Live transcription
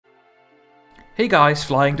Hey guys,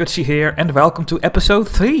 FlyingDutchy here, and welcome to episode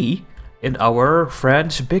 3 in our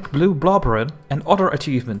French Big Blue Blob run and other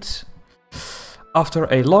achievements.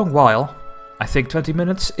 After a long while, I think 20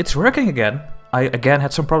 minutes, it's working again. I again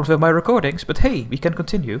had some problems with my recordings, but hey, we can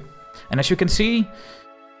continue. And as you can see,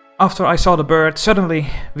 after I saw the bird, suddenly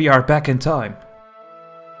we are back in time.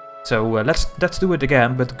 So let's do it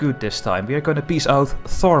again, but good this time. We are gonna piece out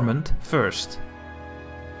Thormund first.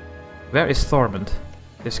 Where is Thormund?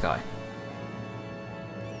 This guy.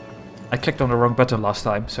 I clicked on the wrong button last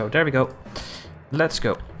time, so there we go. Let's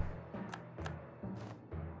go.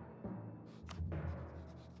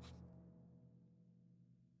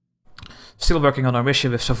 Still working on our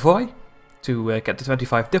mission with Savoy to get the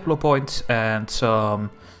 25 Diplo points and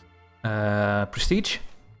some prestige.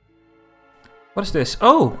 What is this?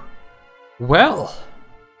 Oh! Well!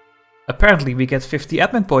 Apparently we get 50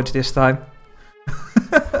 admin points this time.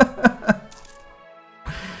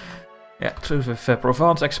 Yeah, truce with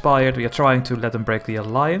Provence expired. We are trying to let them break the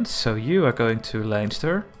alliance. So you are going to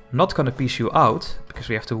Leinster. Not gonna piece you out, because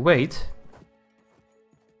we have to wait.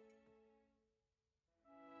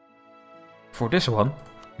 For this one,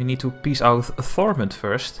 we need to piece out Thormund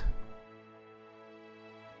first.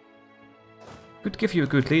 Could give you a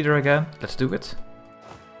good leader again. Let's do it.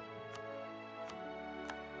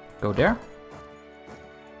 Go there.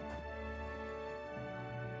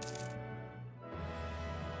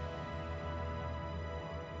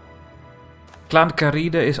 Clan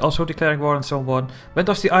Caride is also declaring war on someone. When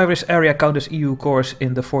does the Irish area count as EU course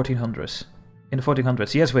in the 1400s? In the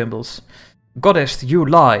 1400s, yes, Wimbles. Goddess, you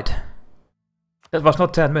lied. That was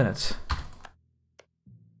not 10 minutes.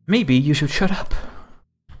 Maybe you should shut up.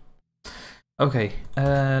 Okay,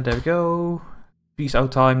 there we go. Peace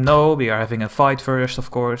out time. No, we are having a fight first,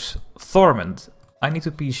 of course. Thormund, I need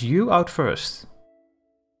to piece you out first.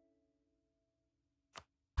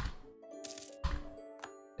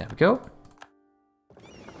 There we go.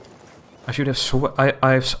 I should have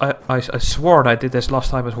I swore I did this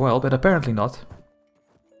last time as well, but apparently not.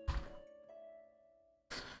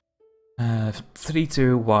 3,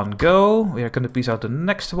 2, 1, go. We are going to piece out the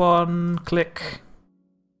next one. Click.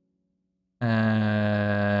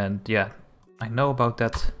 And yeah, I know about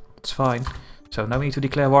that. It's fine. So now we need to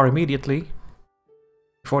declare war immediately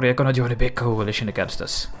before they are going to join a big coalition against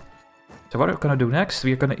us. So what are we going to do next?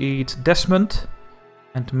 We are going to eat Desmond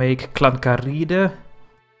and make Clan Caride.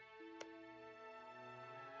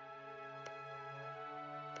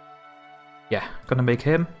 Yeah, gonna make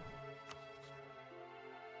him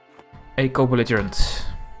a co-belligerent.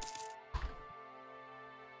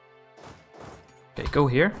 Okay, go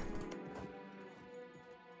here.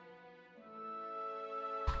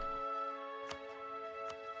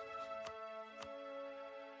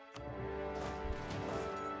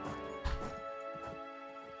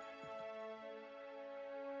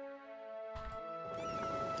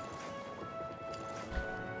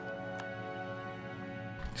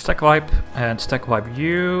 Stack wipe and stack wipe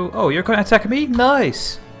you. Oh, you're gonna attack me?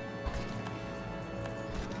 Nice!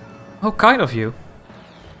 How kind of you.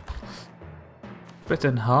 Split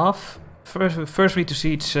in half. First we need to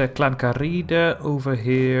siege Clan Caride over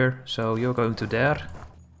here. So you're going to there.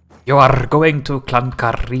 You are going to Clan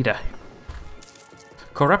Caride.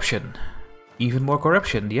 Corruption. Even more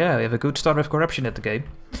corruption. Yeah, we have a good start with corruption at the game.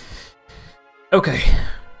 Okay.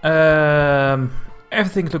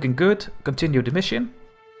 Everything's looking good. Continue the mission.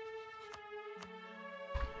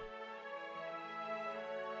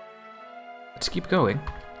 Let's keep going.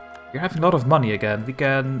 We're having a lot of money again. We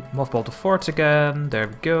can mothball the forts again. There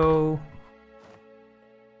we go.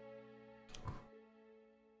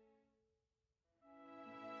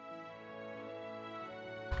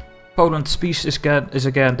 Poland's peace is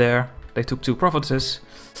again there. They took 2 provinces.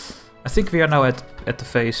 I think we are now at the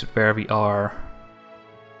phase where we are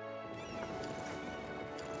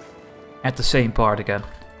at the same part again.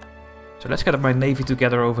 So let's get my navy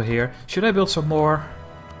together over here. Should I build some more?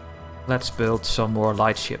 Let's build some more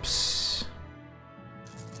light ships.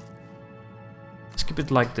 Let's keep it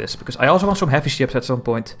like this, because I also want some heavy ships at some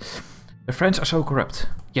point. The French are so corrupt.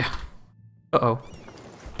 Yeah. Uh-oh.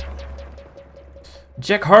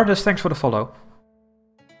 Jack Hardest, thanks for the follow.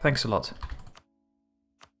 Thanks a lot.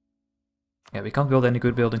 Yeah, we can't build any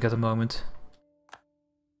good building at the moment.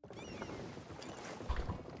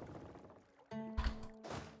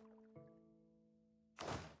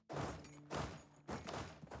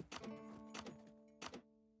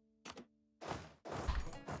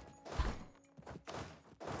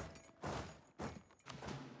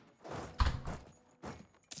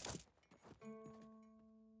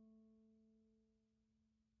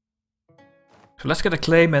 So let's get a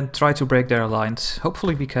claim and try to break their alliance.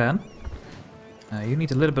 Hopefully we can. You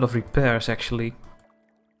need a little bit of repairs, actually.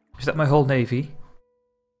 Is that my whole navy?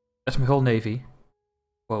 That's my whole navy.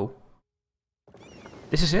 Whoa.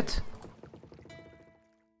 This is it?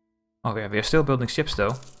 Oh yeah, we are still building ships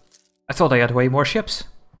though. I thought I had way more ships.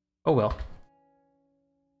 Oh well.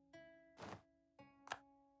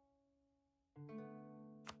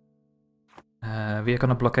 We are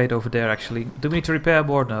gonna blockade over there actually. Do we need to repair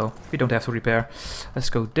more? No, we don't have to repair.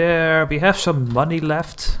 Let's go there. We have some money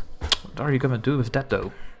left. What are you gonna do with that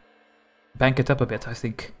though? Bank it up a bit, I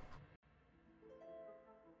think.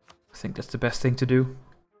 I think that's the best thing to do.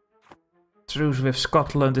 Truce with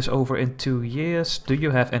Scotland is over in 2 years. Do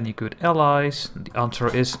you have any good allies? The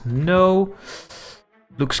answer is no.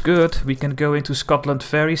 Looks good. We can go into Scotland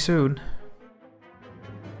very soon.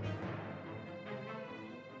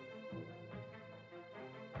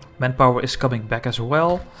 Manpower is coming back as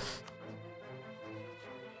well.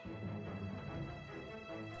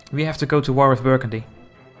 We have to go to war with Burgundy.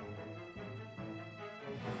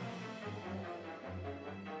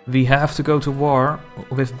 We have to go to war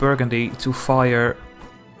with Burgundy to fire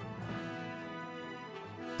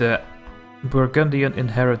the Burgundian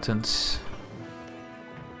inheritance.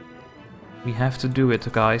 We have to do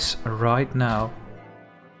it, guys, right now.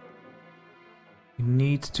 We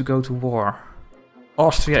need to go to war.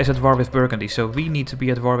 Austria is at war with Burgundy, so we need to be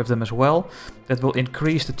at war with them as well. That will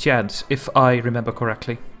increase the chance, if I remember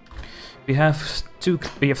correctly. We have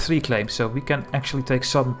 3 claims, so we can actually take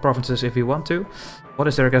some provinces if we want to. What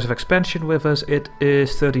is their aggressive expansion with us? It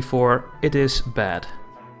is 34. It is bad.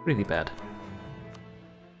 Really bad.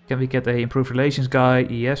 Can we get a improved relations guy?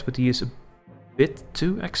 Yes, but he is a bit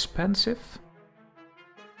too expensive.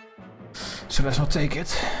 So let's not take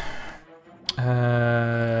it.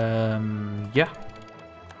 Yeah.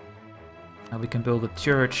 Now we can build a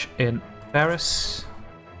church in Paris.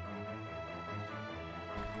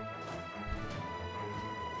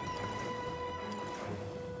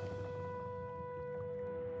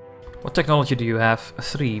 What technology do you have?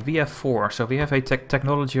 3. We have 4. So we have a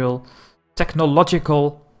technological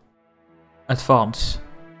advantage.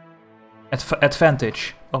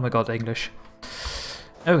 Oh my god, English.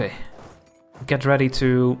 Okay. Get ready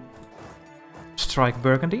to strike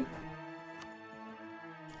Burgundy.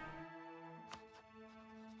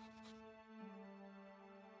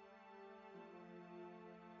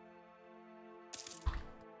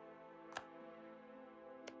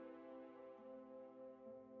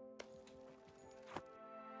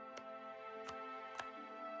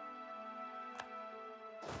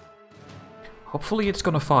 Hopefully it's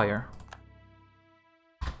gonna fire.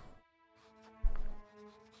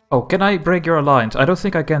 Oh, can I break your alliance? I don't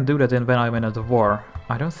think I can do that when I'm in a war.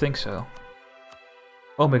 I don't think so.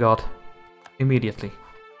 Oh my god. Immediately.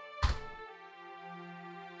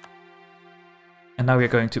 And now we're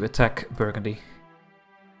going to attack Burgundy.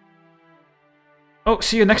 Oh,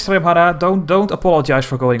 see you next time, Hara. Don't apologize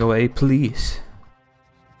for going away, please.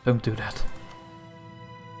 Don't do that.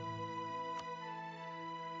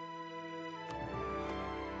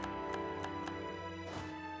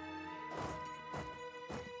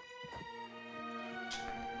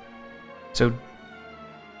 So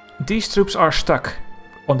these troops are stuck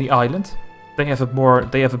on the island. They have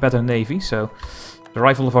a better navy, so the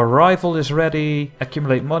rival of our rival is ready.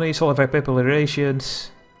 Accumulate money, solidify papal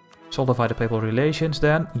relations. Solidify the papal relations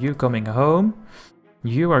then. You coming home.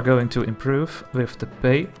 You are going to improve with the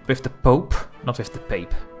Pope, not with the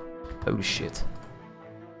Pape. Holy shit.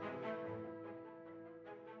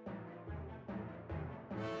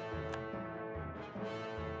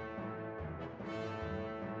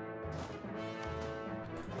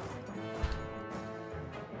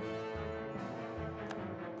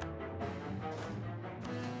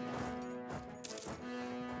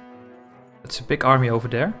 It's a big army over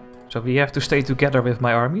there, so we have to stay together with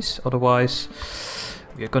my armies, otherwise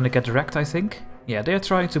we are gonna get wrecked, I think. Yeah, they're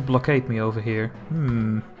trying to blockade me over here.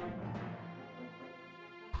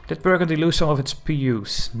 Did Burgundy lose some of its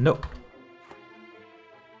PUs? No.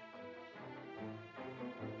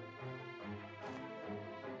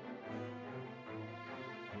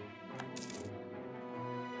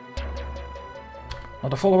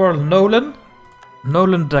 Not a follower, Nolan.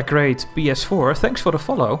 Nolan the Great PS4, thanks for the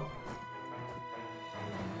follow.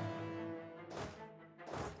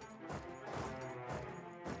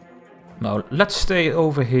 No, let's stay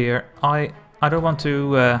over here. I don't want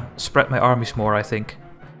to spread my armies more, I think.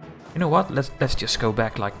 You know what? Let's just go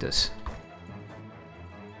back like this.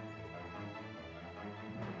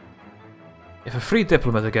 You have a free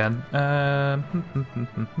diplomat again.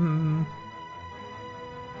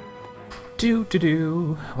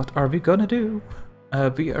 What are we gonna do?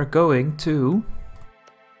 We are going to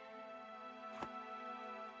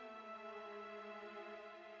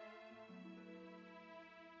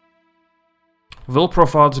Will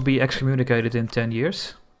Provence be excommunicated in 10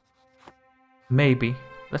 years? Maybe.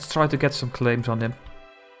 Let's try to get some claims on him.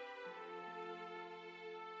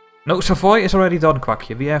 No, Savoy is already done,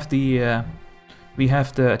 Kwakje. We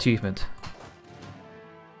have the achievement.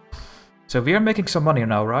 So we are making some money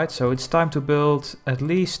now, right? So it's time to build at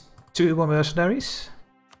least 2 more mercenaries.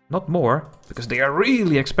 Not more, because they are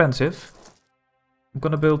really expensive. I'm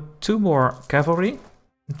gonna build 2 more cavalry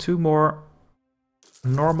and 2 more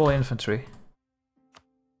normal infantry.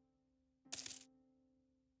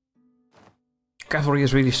 Cavalry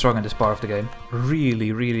is really strong in this part of the game.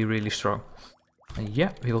 Really, really, really strong.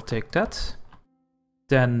 Yeah, we will take that.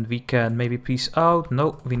 Then we can maybe peace out.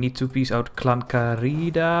 No, we need to peace out Clan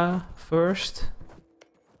Carida first.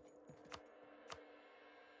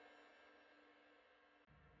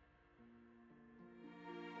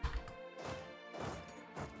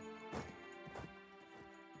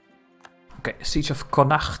 Okay, Siege of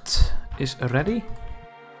Connacht is ready.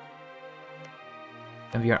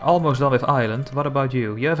 And we are almost done with Ireland. What about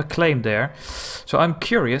you? You have a claim there. So I'm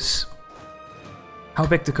curious how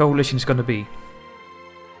big the coalition is gonna be.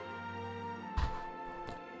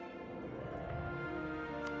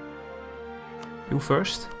 You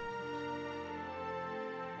first.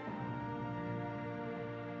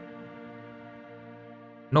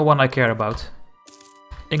 No one I care about.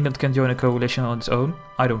 England can join a coalition on its own.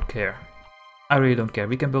 I don't care. I really don't care.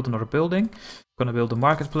 We can build another building. We're gonna build the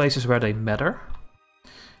marketplaces where they matter.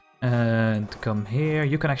 And come here.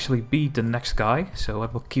 You can actually beat the next guy, so I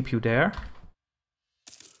will keep you there.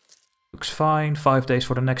 Looks fine. 5 days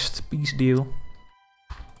for the next peace deal.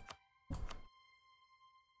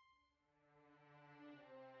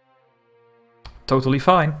 Totally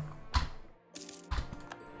fine.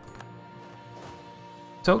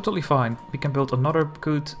 Totally fine. We can build another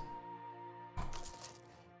good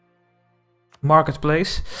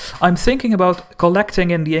marketplace. I'm thinking about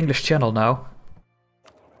collecting in the English Channel now.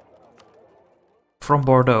 From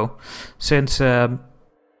Bordeaux. Since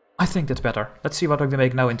I think that's better. Let's see what we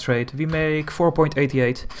make now in trade. We make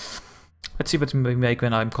 4.88. Let's see what we make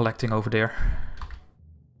when I'm collecting over there.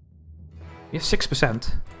 We have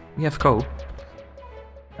 6%. We have Co.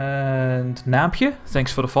 And Naampje,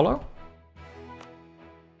 thanks for the follow.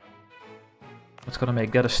 Not gonna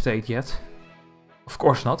make that a state yet. Of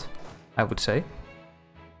course not, I would say.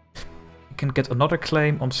 We can get another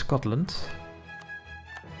claim on Scotland.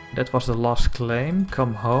 That was the last claim.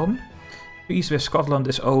 Come home. Peace with Scotland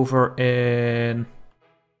is over in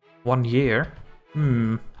 1 year.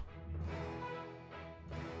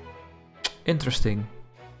 Interesting.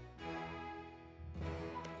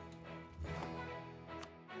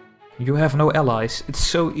 You have no allies. It's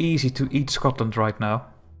so easy to eat Scotland right now.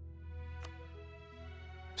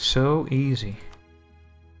 So easy.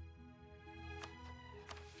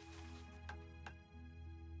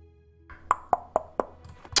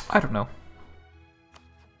 I don't know.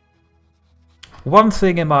 One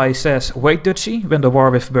thing in my says, wait Dutchy, when the war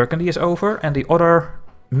with Burgundy is over, and the other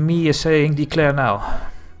me is saying, declare now.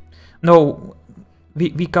 No,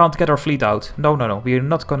 we can't get our fleet out. No, no, no, we are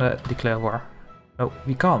not gonna declare war. No,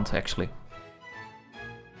 we can't actually.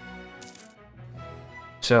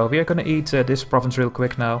 So we are gonna eat this province real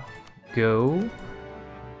quick now. Go.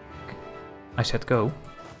 I said go.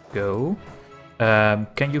 Go.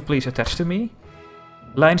 Can you please attach to me?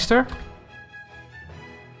 Leinster?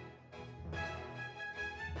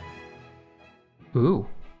 Ooh.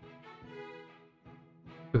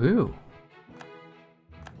 Ooh.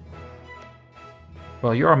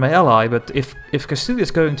 Well, you're my ally, but if Castile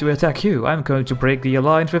is going to attack you, I'm going to break the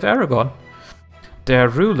alliance with Aragon. Their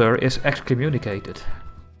ruler is excommunicated.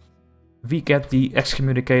 We get the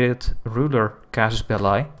excommunicated ruler casus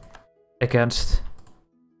belli against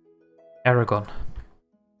Aragon.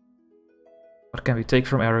 What can we take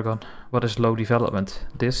from Aragon? What is low development?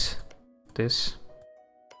 This.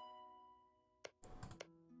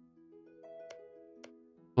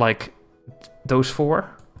 Like those 4.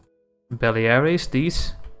 Baleares,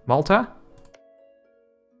 these. Malta?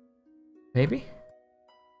 Maybe?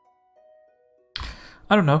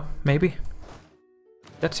 I don't know, maybe.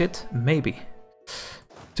 That's it, maybe.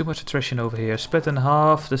 Too much attrition over here. Split in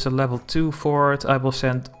half, there's a level 2 fort. I will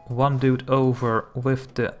send 1 dude over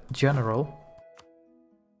with the general.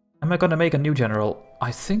 Am I gonna make a new general?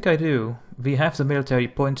 I think I do. We have the military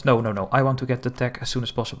points. No, no, no. I want to get the tech as soon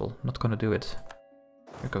as possible. Not gonna do it.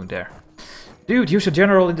 We're going there. Dude, use a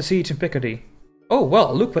general in the siege in Picardy. Oh,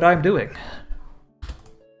 well, look what I'm doing.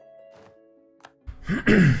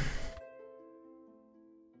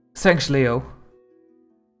 Thanks, Leo.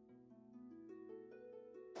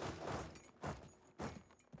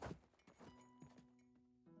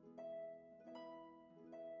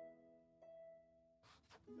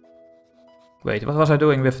 Wait, what was I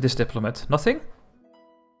doing with this diplomat? Nothing?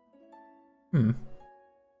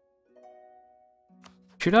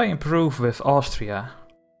 Should I improve with Austria?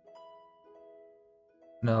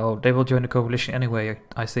 No, they will join the coalition anyway,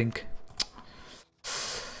 I think.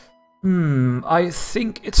 I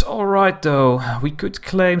think it's alright though. We could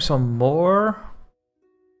claim some more.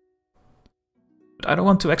 But I don't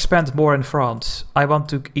want to expand more in France. I want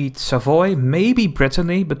to eat Savoy, maybe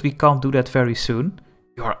Brittany, but we can't do that very soon.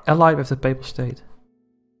 You are allied with the Papal State.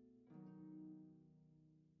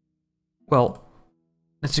 Well,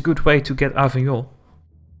 that's a good way to get Avignon.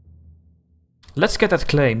 Let's get that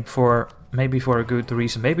claim for maybe for a good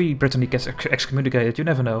reason. Maybe Brittany gets excommunicated, you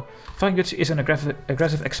never know. FlyingDutchy is an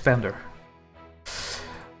aggressive expander.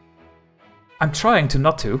 I'm trying to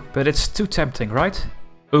not to, but it's too tempting, right?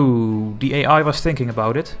 Ooh, the AI was thinking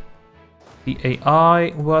about it. The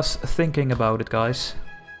AI was thinking about it, guys.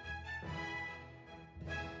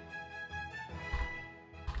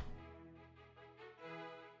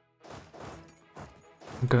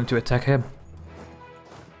 I'm going to attack him.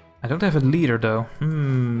 I don't have a leader though.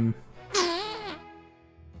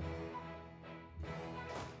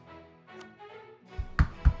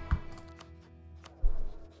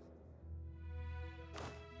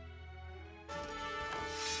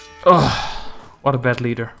 Oh, what a bad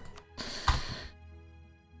leader.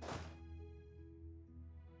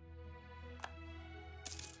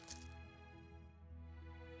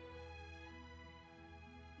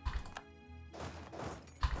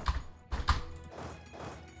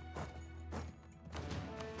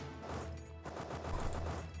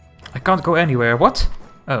 I can't go anywhere. What?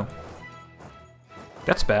 Oh.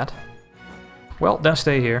 That's bad. Well, then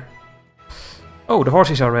stay here. Oh, the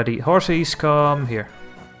horses are ready. Horses, come here.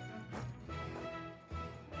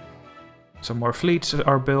 Some more fleets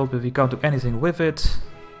are built, but we can't do anything with it.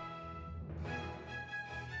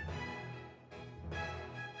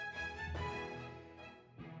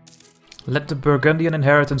 Let the Burgundian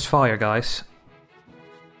inheritance fire, guys.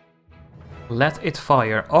 Let it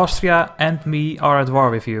fire. Austria and me are at war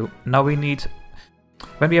with you. Now we need...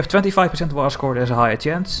 When we have 25% war score, there's a higher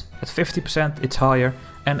chance. At 50% it's higher.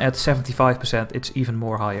 And at 75% it's even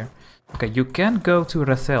more higher. Okay, you can go to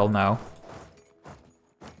Rethel now.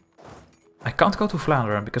 I can't go to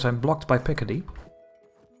Flanders because I'm blocked by Picardy.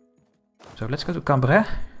 So let's go to Cambrai.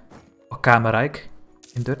 Or Kamerijk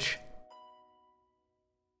in Dutch.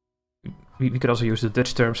 We could also use the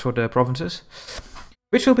Dutch terms for the provinces.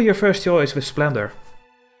 Which will be your first choice with Splendor?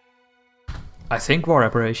 I think war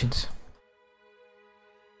operations.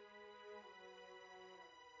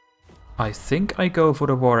 I think I go for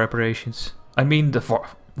the war operations. I mean the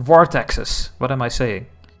vortexes. What am I saying?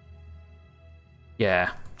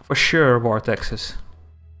 Yeah, for sure vortexes.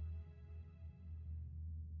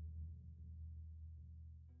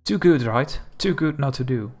 Too good, right? Too good not to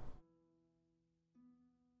do.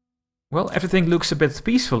 Well, everything looks a bit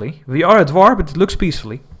peacefully. We are at war, but it looks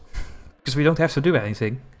peacefully. Because we don't have to do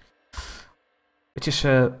anything. Which is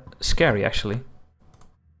scary, actually.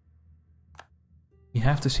 You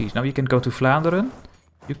have to siege. Now you can go to Vlaanderen.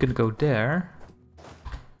 You can go there.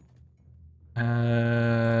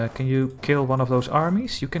 Can you kill one of those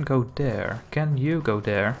armies? You can go there. Can you go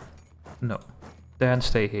there? No. Then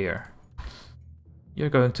stay here. You're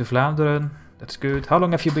going to Vlaanderen. That's good. How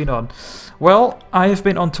long have you been on? Well, I have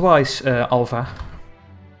been on twice, Alpha.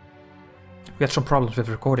 We had some problems with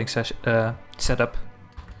recording setup.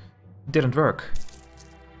 Didn't work.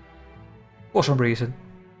 For some reason.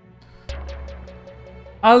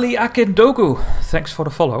 Ali Akindogu, thanks for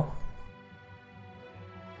the follow.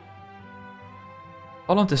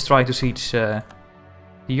 Holland is trying to siege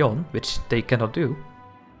Lyon, which they cannot do.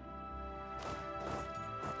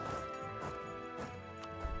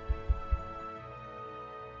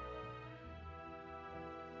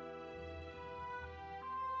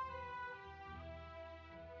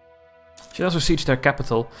 Should also siege their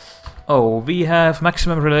capital. Oh, we have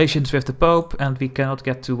maximum relations with the Pope and we cannot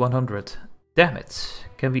get to 100. Damn it.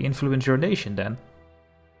 Can we influence your nation then?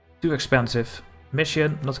 Too expensive.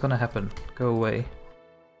 Mission, not gonna happen. Go away.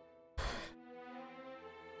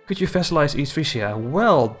 Could you vassalize East Frisia?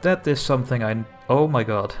 Well, that is something I... Oh my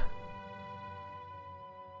god.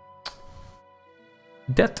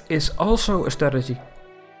 That is also a strategy.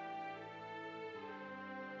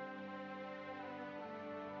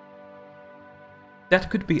 That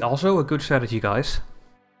could be also a good strategy, guys.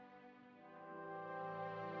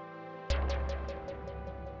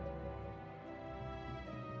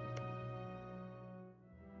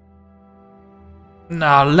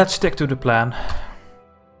 Now, let's stick to the plan.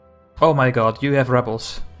 Oh my god, you have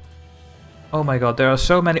rebels. Oh my god, there are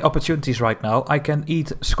so many opportunities right now. I can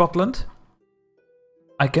eat Scotland.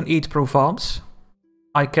 I can eat Provence.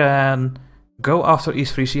 I can go after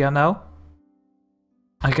East Frisia now.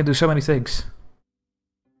 I can do so many things.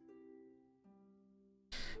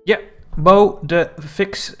 Yeah, Bo, the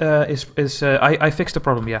fix is I fixed the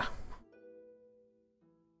problem, yeah.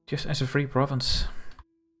 Just as a free province.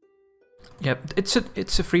 Yeah,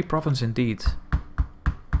 it's a free province indeed.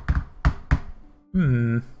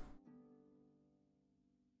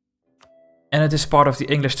 And it is part of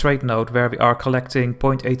the English trade node where we are collecting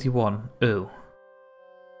 0.81. Oh.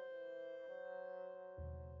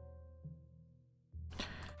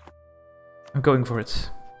 I'm going for it.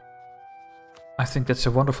 I think that's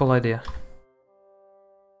a wonderful idea.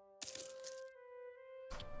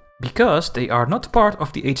 Because they are not part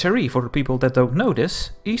of the HRE. For the people that don't know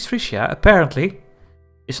this, East Frisia apparently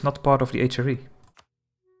is not part of the HRE.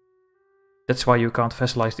 That's why you can't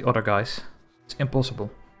vassalize the other guys. It's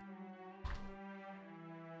impossible.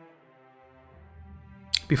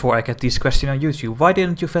 Before I get this question on YouTube, why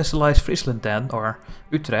didn't you vassalize Friesland then, or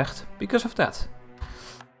Utrecht? Because of that.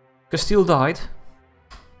 Castile died.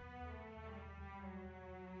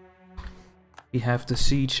 We have the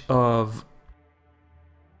siege of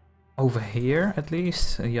over here at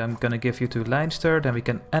least. Yeah, I'm gonna give you to Leinster, then we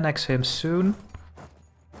can annex him soon.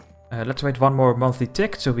 Let's wait one more monthly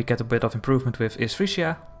tick so we get a bit of improvement with East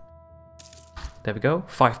Frisia. There we go,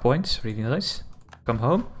 5 points, really nice. Come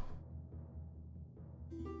home.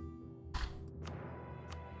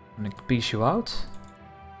 I'm gonna peace you out.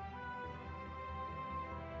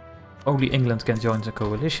 Only England can join the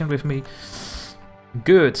coalition with me.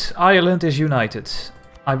 Good, Ireland is united.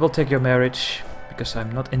 I will take your marriage, because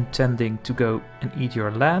I'm not intending to go and eat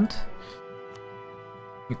your land.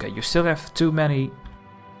 Okay, you still have too many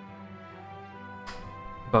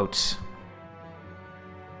boats.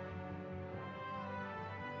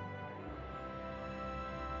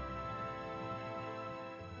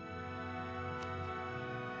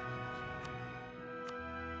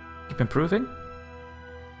 Keep improving.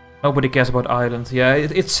 Nobody cares about Ireland. Yeah,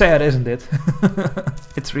 it's sad, isn't it?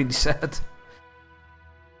 It's really sad.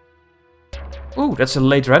 Ooh, that's a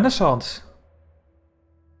late Renaissance.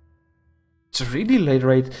 It's a really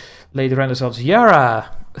late Renaissance.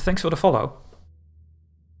 Yara, thanks for the follow.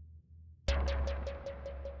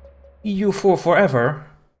 EU4 forever.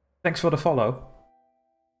 Thanks for the follow.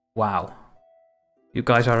 Wow. You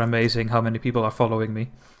guys are amazing. How many people are following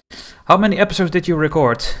me? How many episodes did you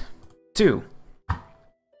record? 2.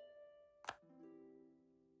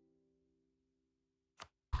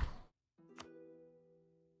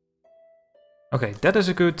 Okay, that is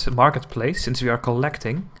a good marketplace since we are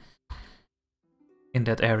collecting in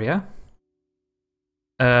that area.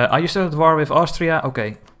 Are you still at war with Austria?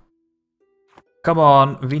 Okay. Come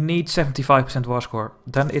on, we need 75% war score.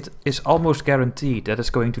 Then it is almost guaranteed that it's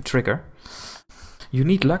going to trigger. You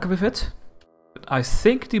need luck with it. But I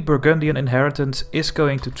think the Burgundian inheritance is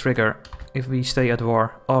going to trigger if we stay at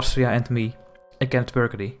war, Austria and me, against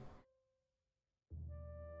Burgundy.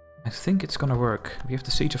 I think it's gonna work. We have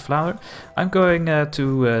the Siege of Flanders. I'm going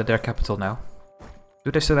to their capital now.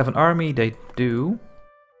 Do they still have an army? They do.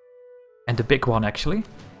 And the big one, actually.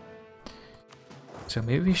 So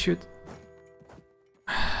maybe we should...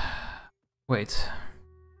 Wait.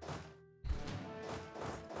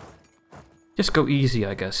 Just go easy,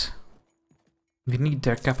 I guess. We need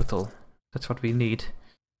their capital. That's what we need.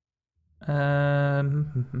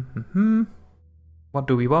 What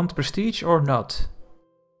do we want? Prestige or not?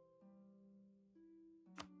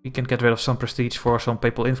 We can get rid of some prestige for some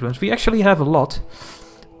papal influence. We actually have a lot.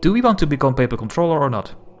 Do we want to become papal controller or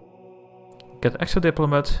not? Get extra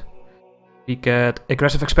diplomat. We get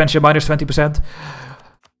aggressive expansion minus 20%.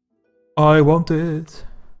 I want it.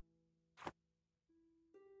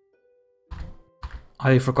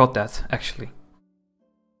 I forgot that, actually.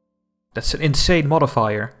 That's an insane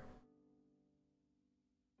modifier.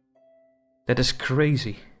 That is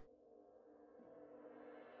crazy.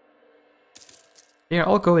 They are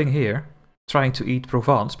all going here, trying to eat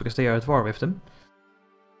Provence, because they are at war with them.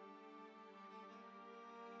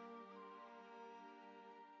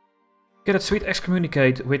 Get that sweet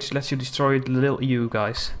excommunicate, which lets you destroy the little EU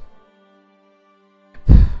guys.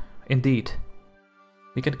 Indeed.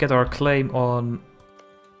 We can get our claim on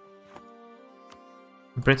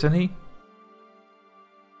Brittany.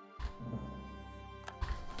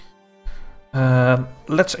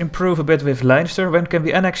 Let's improve a bit with Leinster. When can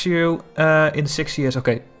we annex you? In 6 years.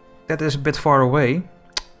 Okay, that is a bit far away.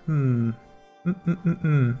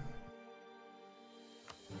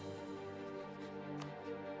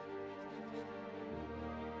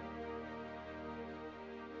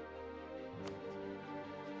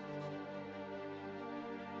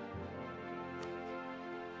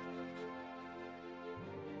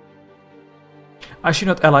 I should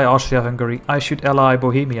not ally Austria-Hungary. I should ally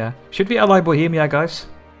Bohemia. Should we ally Bohemia, guys?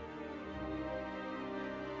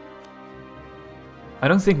 I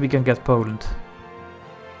don't think we can get Poland.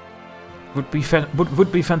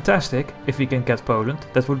 Would be fantastic if we can get Poland.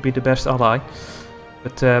 That would be the best ally.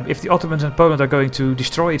 But if the Ottomans and Poland are going to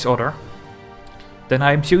destroy each other, then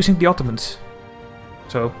I am choosing the Ottomans.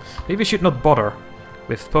 So maybe we should not bother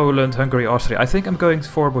with Poland, Hungary, Austria. I think I'm going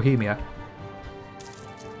for Bohemia.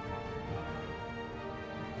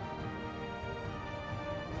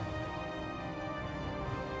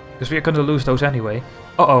 Because we are going to lose those anyway.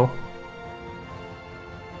 Uh-oh.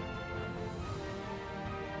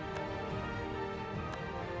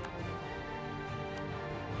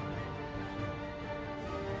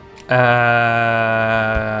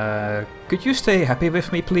 Could you stay happy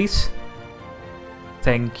with me, please?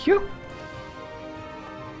 Thank you.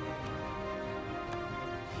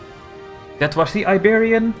 That was the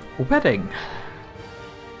Iberian wedding.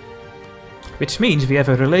 Which means we have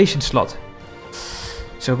a relation slot.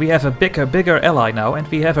 So we have a bigger ally now, and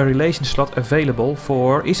we have a relation slot available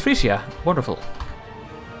for East Frisia. Wonderful.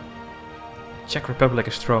 Czech Republic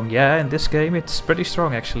is strong. Yeah, in this game it's pretty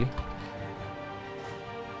strong actually.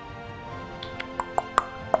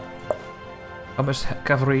 How much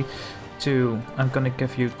cavalry? 2. I'm gonna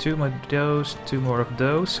give you 2 more of those, 2 more of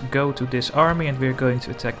those. Go to this army and we're going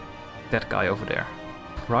to attack that guy over there.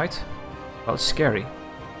 Right? Well, it's scary.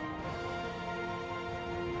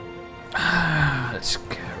 That's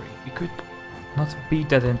scary. We could not beat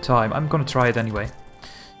that in time. I'm gonna try it anyway.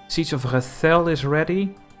 Siege of Rethel is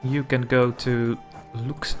ready. You can go to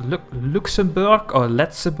Luxembourg or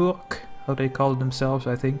Letzeburg, how they call themselves,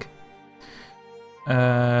 I think.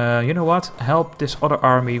 You know what? Help this other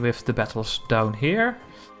army with the battles down here.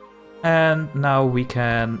 And now we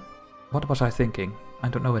can... What was I thinking? I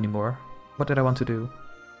don't know anymore. What did I want to do?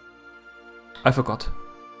 I forgot.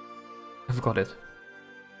 I forgot it.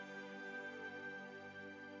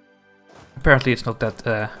 Apparently it's not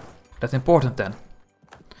that important then.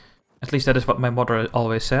 At least that is what my mother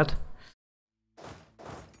always said.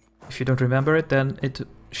 If you don't remember it, then it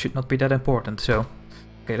should not be that important. So,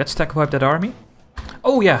 okay, let's tech wipe that army.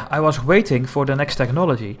 Oh yeah, I was waiting for the next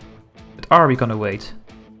technology. But are we gonna wait?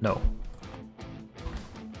 No.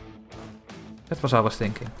 That was what I was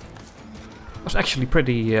thinking. It was actually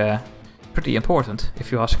pretty important,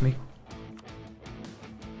 if you ask me.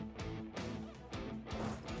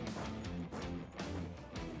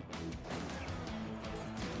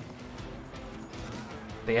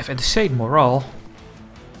 They have insane morale.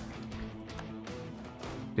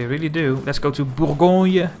 They really do. Let's go to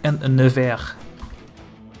Bourgogne and Nevers.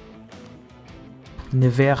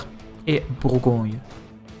 Nevers et Bourgogne.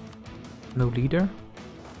 No leader.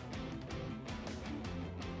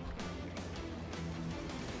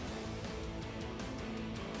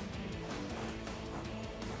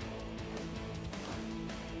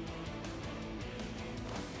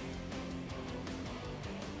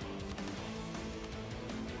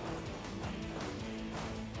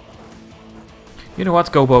 You know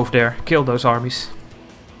what? Go both there. Kill those armies.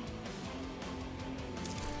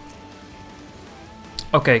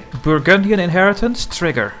 Okay, Burgundian inheritance,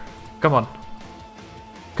 trigger. Come on.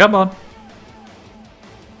 Come on.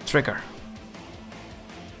 Trigger.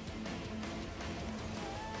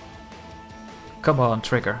 Come on,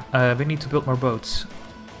 trigger. We need to build more boats.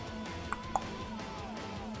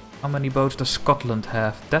 How many boats does Scotland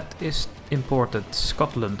have? That is important.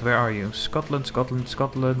 Scotland, where are you? Scotland, Scotland,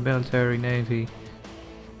 Scotland, military, navy.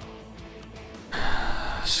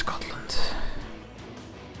 Scotland.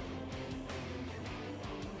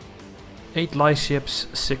 8 light ships,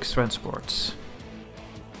 6 transports.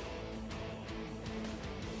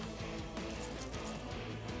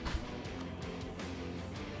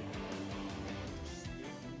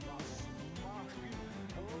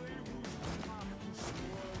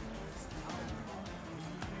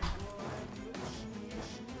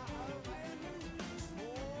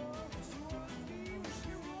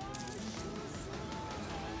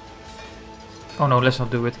 Oh no, let's not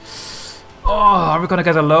do it. Oh, are we gonna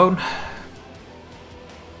get a loan?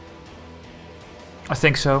 I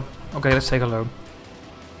think so. Okay, let's take a loan.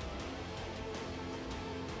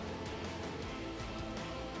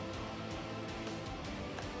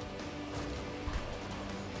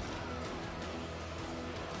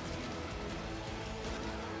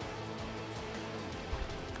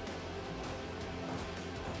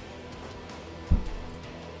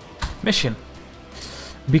 Mission.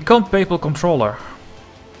 Become papal controller.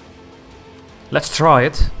 Let's try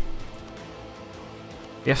it.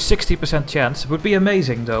 We have 60% chance. It would be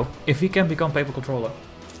amazing though, if we can become papal controller.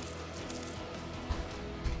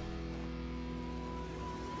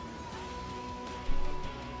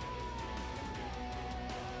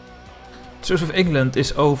 Church of England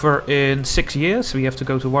is over in 6 years. We have to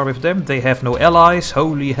go to war with them. They have no allies.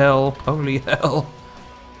 Holy hell. Holy hell.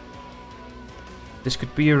 This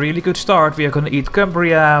could be a really good start. We are gonna eat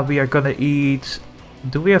Cumbria. We are gonna eat...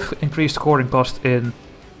 Do we have increased scoring cost in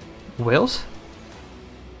Wales?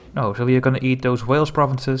 No, so we are gonna eat those Wales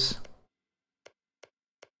provinces.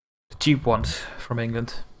 The cheap ones from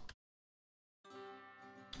England.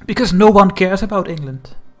 Because no one cares about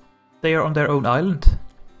England. They are on their own island.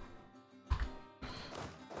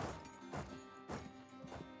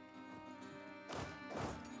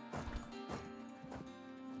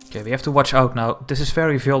 Okay, we have to watch out now. This is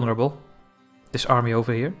very vulnerable. This army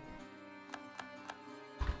over here.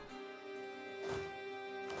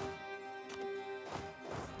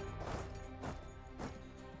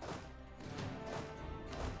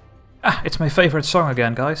 Ah, it's my favorite song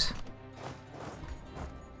again, guys.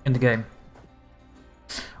 In the game.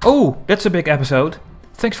 Oh, that's a big episode.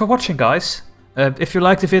 Thanks for watching, guys. If you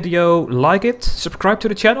like the video, like it, subscribe to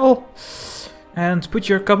the channel. And put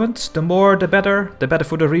your comments, the more the better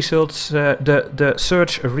for the results, the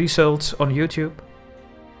search results on YouTube.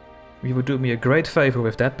 You would do me a great favor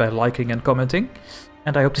with that by liking and commenting.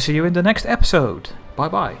 And I hope to see you in the next episode. Bye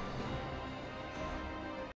bye.